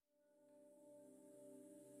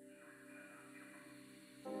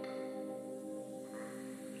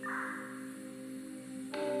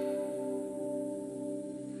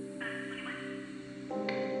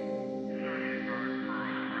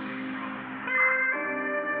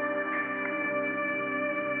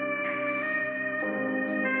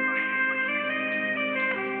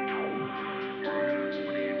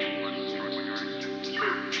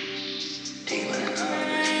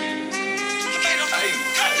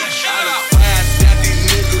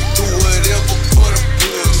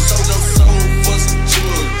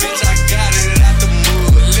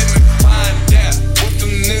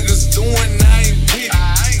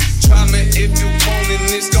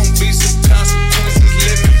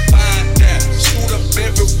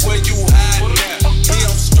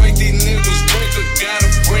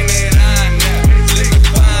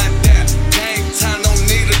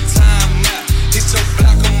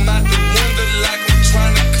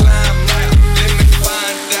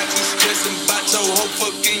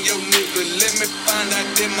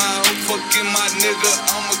nigga,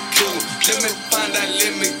 I'm a killer. Let me find out,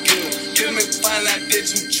 let me get him. Let me find out that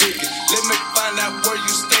you trickin'. Let me find out where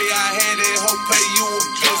you stay. I had that hoe pay you a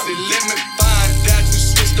visit. Let me find out you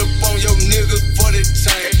switched up on your niggas for the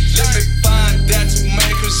chain. Let me find out you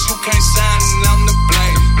mad cause you can't shine and I'm the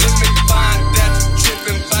blame. Let me find out you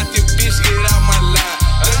trippin' about your bitch, get out my line.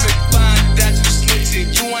 Let me find out you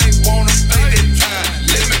snitchin', you ain't wanna pay that time.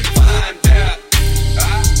 Let me find out.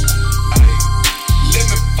 Let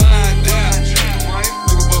me find out.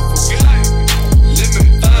 Let me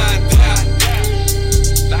find out.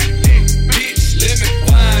 Like that, bitch. Let me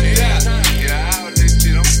find out. Yeah, all this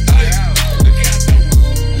shit, I'm out.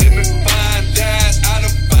 Let me find out. I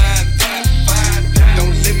done find out.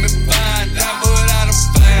 Don't let me find out, but I done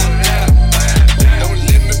find out. Don't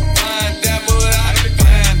let me find out, but I done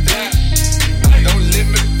find out. Don't let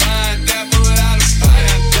me find out, but I done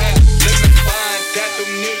find out. Let me find out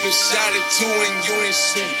them niggas shot at you and you ain't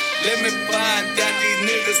shoot. Let me find out these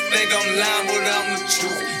niggas think I'm lying, but I'm the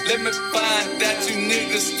truth. Let me find out you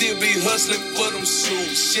niggas still be hustling for them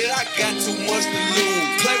shoes. Shit, I got too much to lose.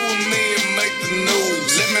 Play with me and make the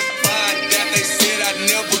news. Let me find out they said I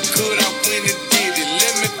never could, I went and did it.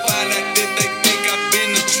 Let me find out that they think I've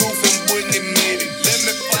been the truth and wouldn't admit it. Let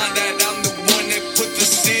me find out I'm the one that put the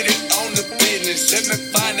city on the business. Let me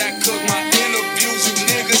find out cause my